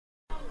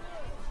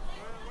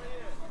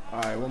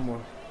Alright, one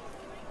more.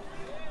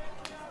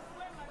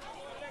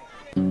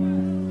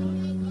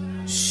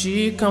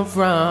 She come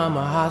from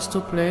a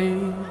hostile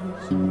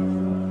place,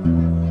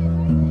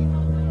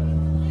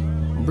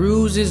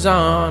 bruises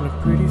on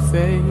her pretty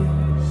face.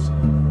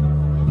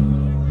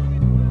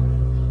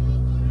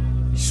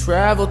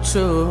 Traveled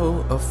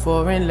to a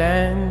foreign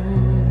land,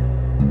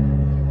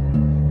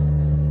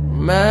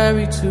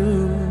 married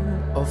to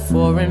a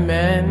foreign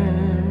man.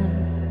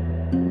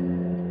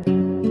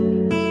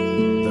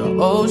 The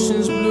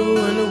ocean's blue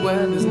and the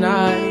weather's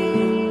nice,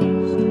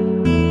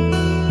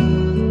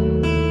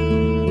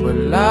 but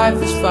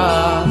life is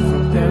far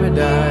from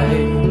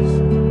paradise.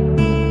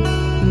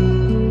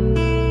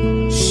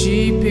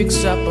 She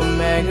picks up a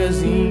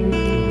magazine,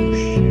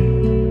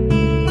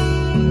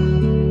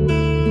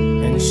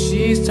 and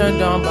she's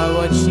turned on by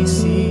what she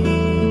sees.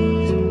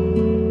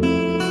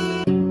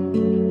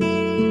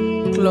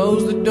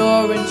 Close the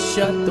door and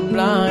shut the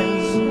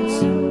blinds.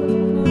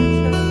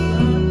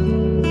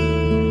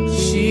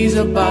 She's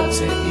about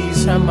to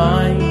ease her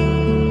mind.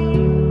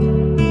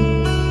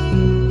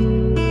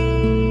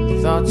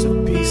 Thoughts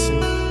of peace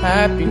and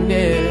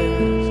happiness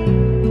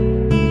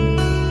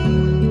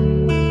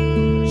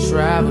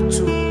travel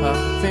to her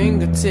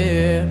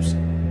fingertips.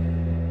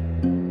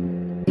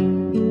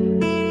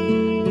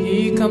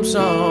 He comes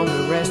home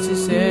to rest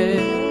his head.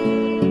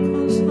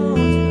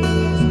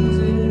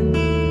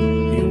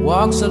 He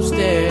walks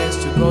upstairs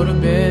to go to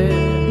bed.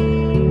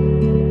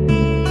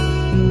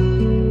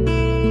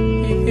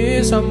 He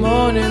hears her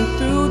moaning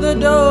through the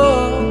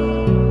door.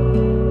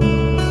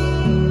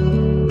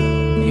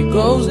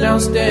 Goes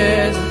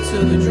downstairs into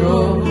the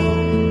drawer.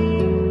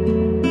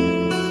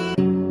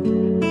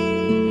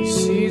 He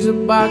sees a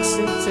box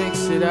and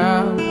takes it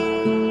out,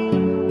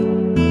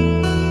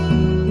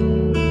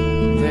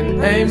 then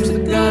aims the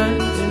gun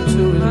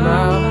into his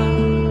mouth.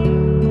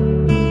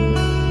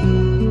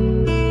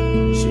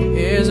 She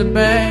hears a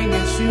bang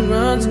and she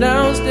runs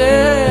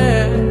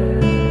downstairs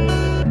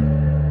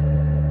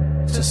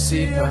to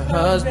see her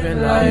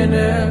husband lying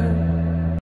there.